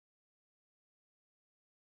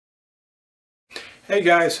Hey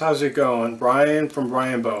guys, how's it going? Brian from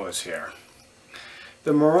Boas here.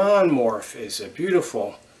 The Marron morph is a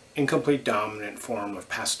beautiful, incomplete dominant form of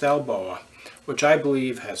pastel boa, which I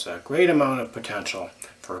believe has a great amount of potential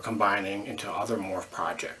for combining into other morph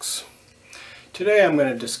projects. Today I'm going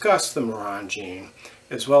to discuss the Marron gene,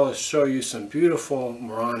 as well as show you some beautiful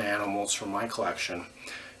Marron animals from my collection,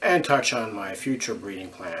 and touch on my future breeding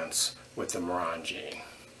plans with the Marron gene.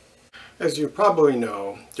 As you probably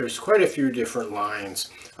know, there's quite a few different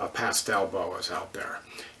lines of pastel boas out there,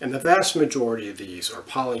 and the vast majority of these are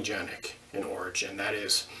polygenic in origin. That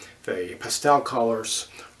is, the pastel colors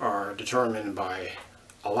are determined by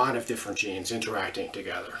a lot of different genes interacting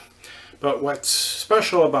together. But what's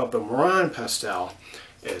special about the Marron Pastel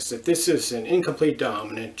is that this is an incomplete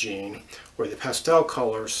dominant gene where the pastel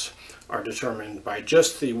colors are determined by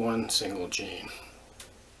just the one single gene.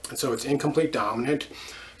 And so it's incomplete dominant.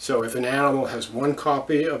 So if an animal has one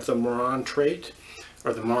copy of the Marron trait,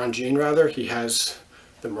 or the Marron gene rather, he has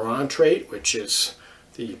the Marron trait, which is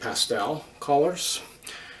the pastel colors.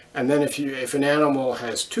 And then if an animal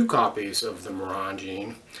has two copies of the Marron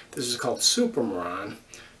gene, this is called super Marron,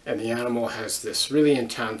 and the animal has this really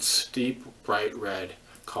intense, deep, bright red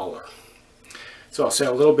color. So I'll say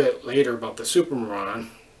a little bit later about the super Marron.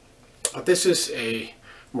 But this is a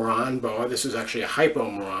Marron boa. This is actually a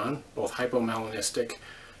hypo-Marron, both hypomelanistic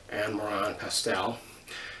and Marron Pastel.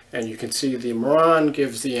 And you can see the Marron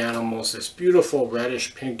gives the animals this beautiful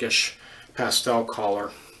reddish pinkish pastel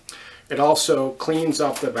color. It also cleans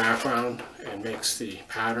up the background and makes the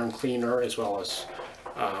pattern cleaner, as well as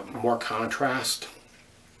more contrast.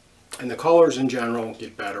 And the colors in general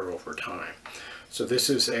get better over time. So this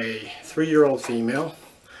is a 3-year-old female,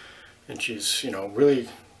 and she's really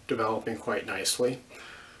developing quite nicely.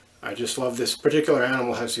 I just love this particular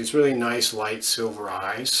animal. Has these really nice light silver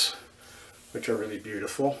eyes, which are really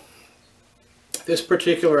beautiful. This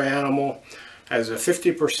particular animal has a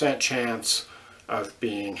 50% chance of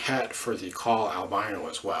being het for the call albino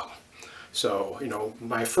as well. So,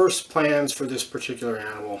 my first plans for this particular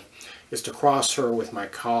animal is to cross her with my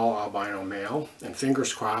call albino male, and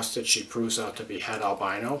fingers crossed that she proves out to be het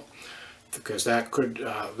albino, because that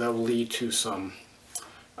will lead to some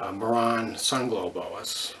Marron sunglow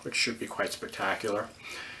boas, which should be quite spectacular.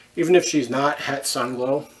 Even if she's not het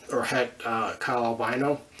sunglow or het call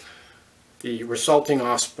albino, the resulting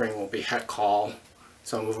offspring will be het call.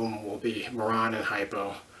 Some of them will be Marron and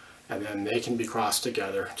hypo, and then they can be crossed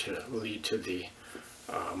together to lead to the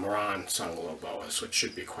Marron sunglow boas, which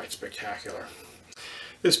should be quite spectacular.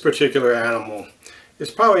 This particular animal is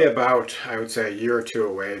probably about, I would say, a year or two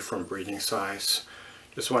away from breeding size.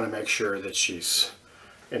 Just want to make sure that she's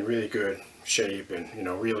in really good shape,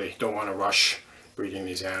 and really don't want to rush breeding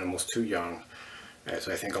these animals too young, as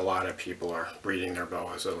I think a lot of people are breeding their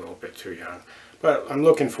boas a little bit too young. But I'm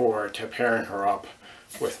looking forward to pairing her up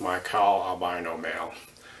with my call albino male,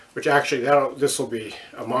 which actually this will be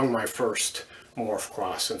among my first morph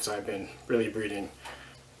cross, since I've been really breeding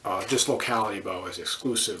just locality boas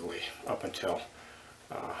exclusively up until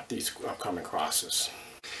these upcoming crosses.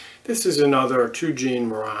 This is another 2-gene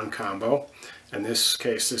Marron combo. In this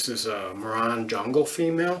case, this is a Marron jungle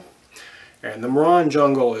female. And the Marron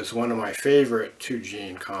jungle is one of my favorite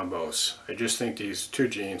 2-gene combos. I just think these 2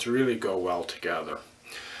 genes really go well together.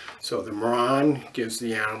 So the Marron gives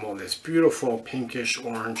the animal this beautiful pinkish,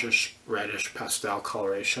 orangish, reddish pastel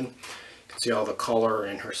coloration. You can see all the color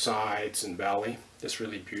in her sides and belly. It's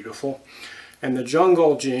really beautiful. And the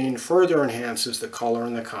jungle gene further enhances the color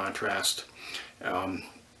and the contrast.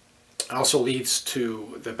 Also leads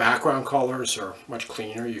to the background colors are much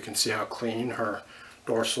cleaner. You can see how clean her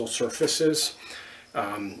dorsal surface is.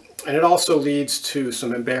 And it also leads to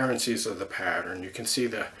some imbalances of the pattern. You can see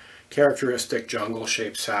the characteristic jungle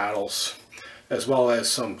shaped saddles, as well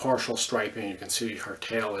as some partial striping. You can see her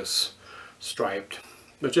tail is striped,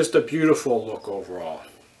 but just a beautiful look overall.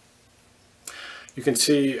 You can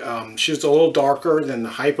see she's a little darker than the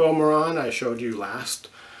hypo Marron I showed you last.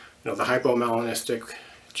 The hypomelanistic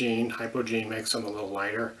gene, hypo gene, makes them a little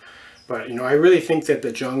lighter. But I really think that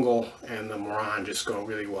the jungle and the Marron just go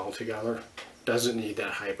really well together. Doesn't need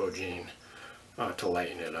that hypo gene to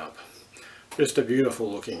lighten it up. Just a beautiful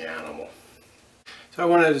looking animal. So I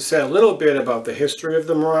wanted to say a little bit about the history of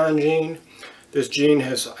the Marron gene. This gene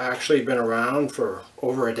has actually been around for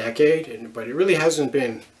over a decade, but it really hasn't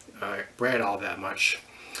been bred all that much.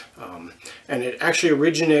 And it actually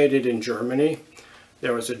originated in Germany.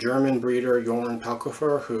 There was a German breeder, Johann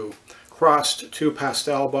Pelkofer, who crossed 2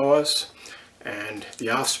 pastel boas, and the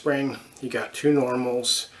offspring, he got 2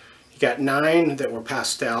 normals. He got 9 that were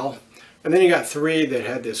pastel, and then he got 3 that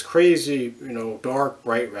had this crazy, dark,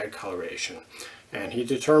 bright red coloration. And he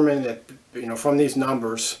determined that, from these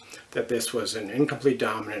numbers, that this was an incomplete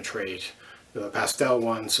dominant trait. The pastel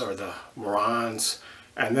ones are the Marrons,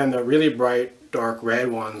 and then the really bright dark red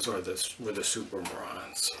ones were the super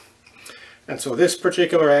Marrons. And so this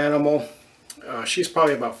particular animal, she's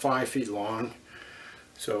probably about 5 feet long,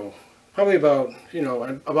 so probably about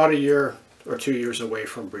about a year or 2 years away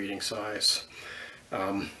from breeding size.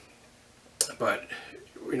 But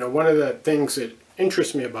one of the things that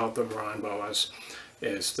interests me about the Marron Boas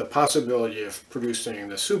is the possibility of producing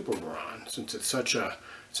the super Marron, since it's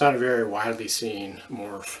not a very widely seen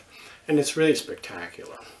morph, and it's really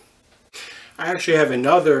spectacular. I actually have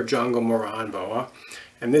another jungle Marron Boa,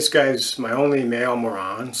 and this guy's my only male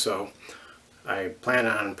Marron, so I plan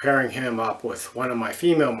on pairing him up with one of my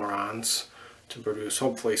female Marrons to produce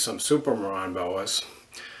hopefully some super Marron Boas.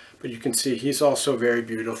 But you can see he's also very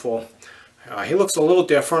beautiful. He looks a little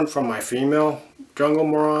different from my female jungle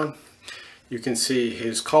Marron. You can see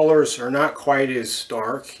his colors are not quite as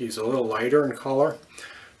dark. He's a little lighter in color.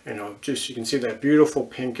 You can see that beautiful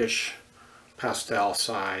pinkish pastel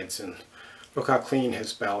sides, and look how clean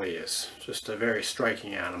his belly is. Just a very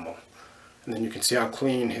striking animal. And then you can see how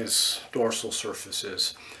clean his dorsal surface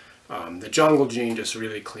is. The jungle gene just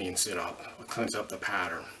really cleans it up. It cleans up the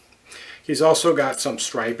pattern. He's also got some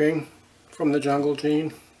striping from the jungle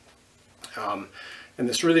gene. And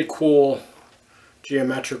this really cool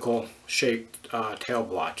geometrical shaped tail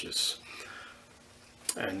blotches.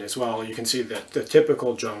 And as well, you can see the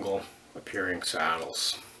typical jungle appearing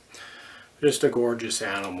saddles. Just a gorgeous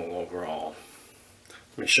animal overall.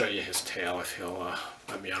 Let me show you his tail if he'll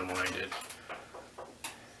let me unwind it.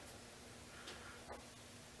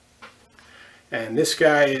 And this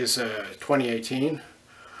guy is 2018,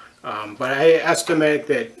 but I estimate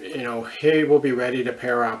that he will be ready to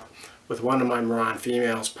pair up with one of my Marron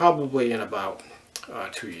females probably in about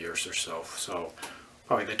 2 years or so. So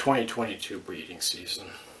probably the 2022 breeding season.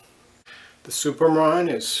 The super Marron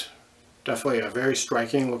is definitely a very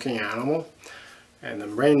striking looking animal, and the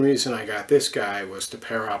main reason I got this guy was to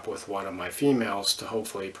pair up with one of my females to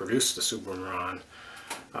hopefully produce the super Marron.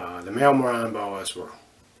 The male Marron Boas were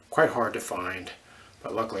quite hard to find,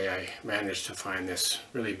 but luckily I managed to find this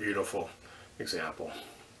really beautiful example.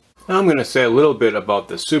 Now I'm going to say a little bit about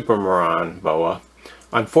the super Marron Boa.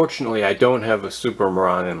 Unfortunately, I don't have a super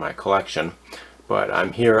Marron in my collection, but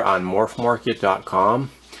I'm here on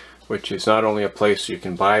morphmarket.com, which is not only a place you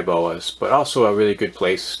can buy boas, but also a really good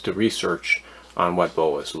place to research on what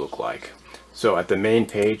boas look like. So at the main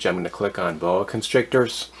page, I'm going to click on Boa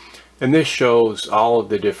Constrictors, and this shows all of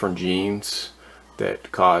the different genes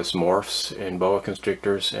that cause morphs in boa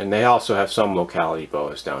constrictors, and they also have some locality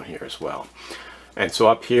boas down here as well. And so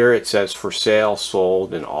up here it says for sale,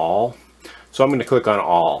 sold, and all. So I'm going to click on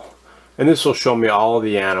all, and this will show me all of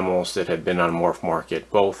the animals that have been on Morph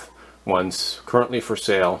Market, both ones currently for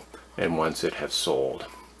sale and ones that have sold.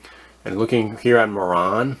 And looking here on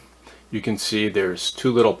Marron, you can see there's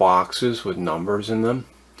 2 little boxes with numbers in them.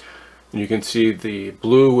 And you can see the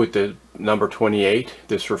blue with the number 28.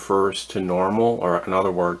 This refers to normal, or in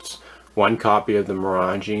other words, 1 copy of the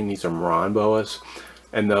Marron gene. These are Marron Boas.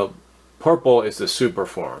 And the purple is the super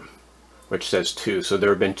form, which says 2. So there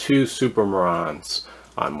have been 2 super Marrons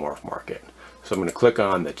on Morph Market. So I'm going to click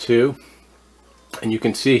on the 2. And you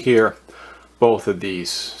can see here both of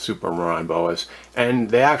these super Marron Boas. And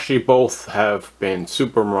they actually both have been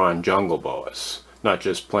super Marron jungle boas, not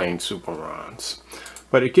just plain super Marrons.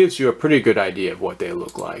 But it gives you a pretty good idea of what they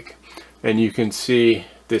look like. And you can see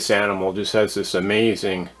this animal just has this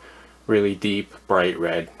amazing, really deep, bright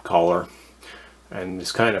red color. And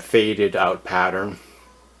this kind of faded out pattern.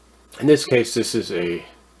 In this case, this is a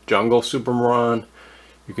jungle super Marron.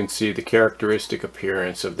 You can see the characteristic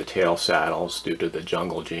appearance of the tail saddles due to the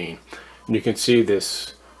jungle gene. And you can see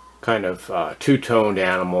this kind of two-toned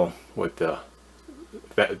animal with the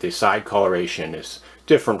side coloration is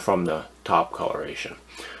different from the top coloration.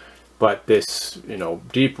 But this,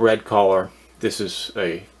 deep red color, this is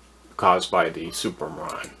caused by the super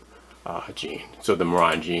Marron gene. So the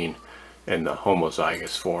Marron gene in the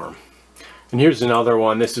homozygous form. And here's another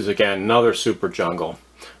one. This is again another super jungle,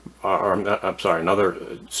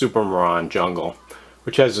 another super Marron jungle,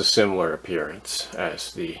 which has a similar appearance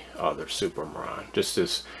as the other super Marron. Just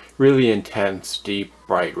this really intense, deep,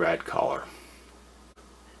 bright red color.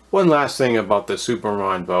 One last thing about the super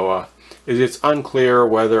Marron boa is it's unclear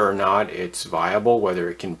whether or not it's viable, whether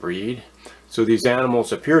it can breed. So these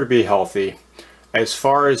animals appear to be healthy. As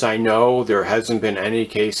far as I know, there hasn't been any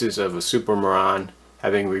cases of a super Marron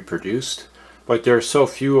having reproduced, but there are so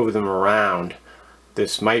few of them around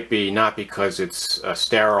This might be not because it's a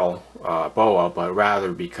sterile boa, but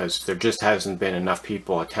rather because there just hasn't been enough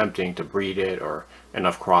people attempting to breed it or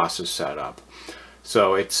enough crosses set up.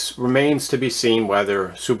 So it remains to be seen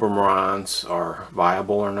whether super Marrons are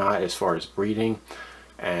viable or not as far as breeding.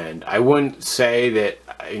 And I wouldn't say that,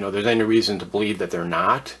 there's any reason to believe that they're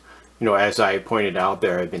not. As I pointed out,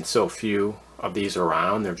 there have been so few of these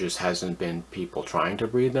around, there just hasn't been people trying to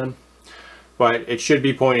breed them. But it should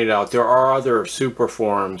be pointed out there are other super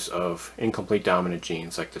forms of incomplete dominant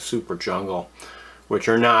genes, like the super jungle, which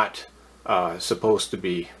are not supposed to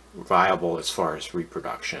be viable as far as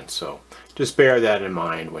reproduction. So just bear that in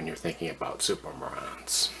mind when you're thinking about super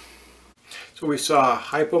Marrons. So we saw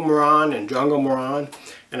hypo Marron and jungle Marron,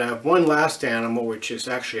 and I have one last animal which is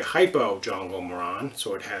actually a hypo jungle Marron.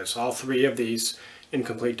 So it has all three of these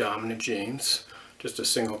incomplete dominant genes, just a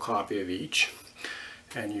single copy of each.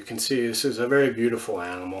 And you can see this is a very beautiful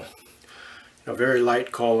animal. Very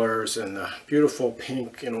light colors and the beautiful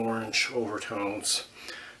pink and orange overtones.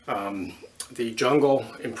 The jungle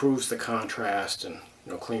improves the contrast and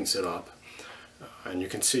cleans it up. And you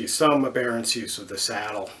can see some aberrancies of the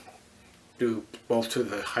saddle due both to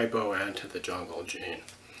the hypo and to the jungle gene.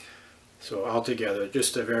 So altogether,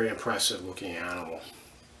 just a very impressive looking animal.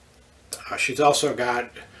 She's also got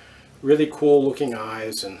really cool looking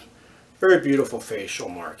eyes and very beautiful facial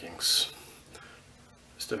markings.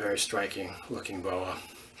 Just a very striking looking boa.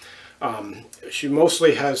 She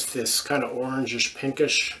mostly has this kind of orangish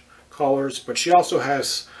pinkish colors, but she also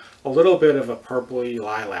has a little bit of a purpley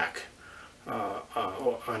lilac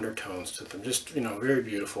undertones to them. Just, very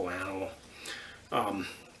beautiful animal.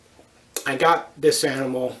 I got this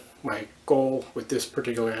animal, my goal with this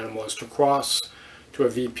particular animal is to cross to a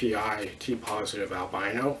VPI T-positive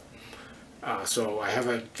albino. So I have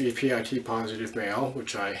a VPI T-positive male,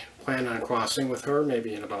 which I plan on crossing with her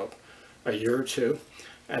maybe in about a year or two.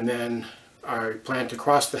 And then I plan to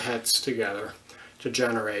cross the heads together to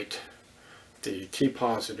generate the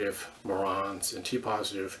T-positive Marrons and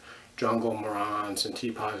T-positive jungle Marrons and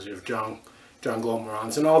T-positive jungle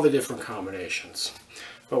Marrons and all the different combinations.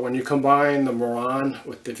 But when you combine the Marron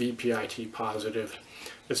with the VPI T-positive,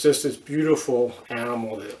 it's just this beautiful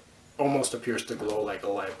animal that almost appears to glow like a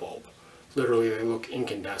light bulb. Literally, they look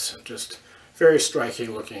incandescent. Just very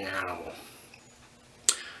striking looking animal.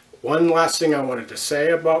 One last thing I wanted to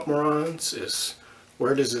say about Marrons is,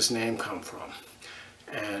 where does this name come from?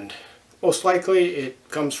 And most likely it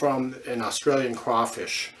comes from an Australian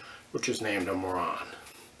crawfish, which is named a Marron.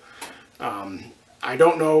 I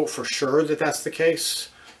don't know for sure that that's the case.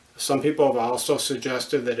 Some people have also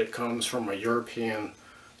suggested that it comes from a European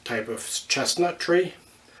type of chestnut tree.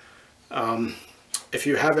 If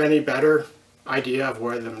you have any better idea of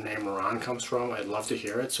where the name Marron comes from, I'd love to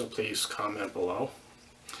hear it, so please comment below.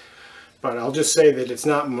 But I'll just say that it's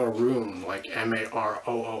not maroon, like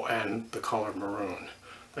M-A-R-O-O-N, the color maroon,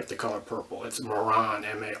 like the color purple. It's Marron,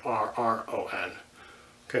 M-A-R-R-O-N.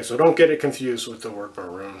 Okay, so don't get it confused with the word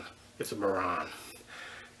maroon. It's a Marron.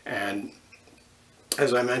 And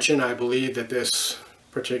as I mentioned, I believe that this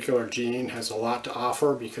particular gene has a lot to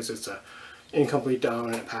offer because it's an incomplete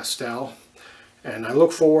dominant pastel. And I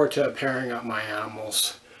look forward to pairing up my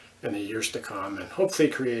animals in the years to come and hopefully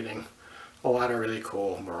creating a lot of really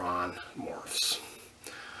cool Marron morphs.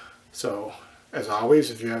 So, as always,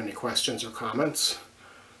 if you have any questions or comments,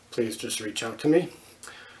 please just reach out to me.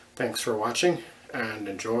 Thanks for watching and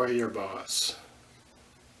enjoy your boas.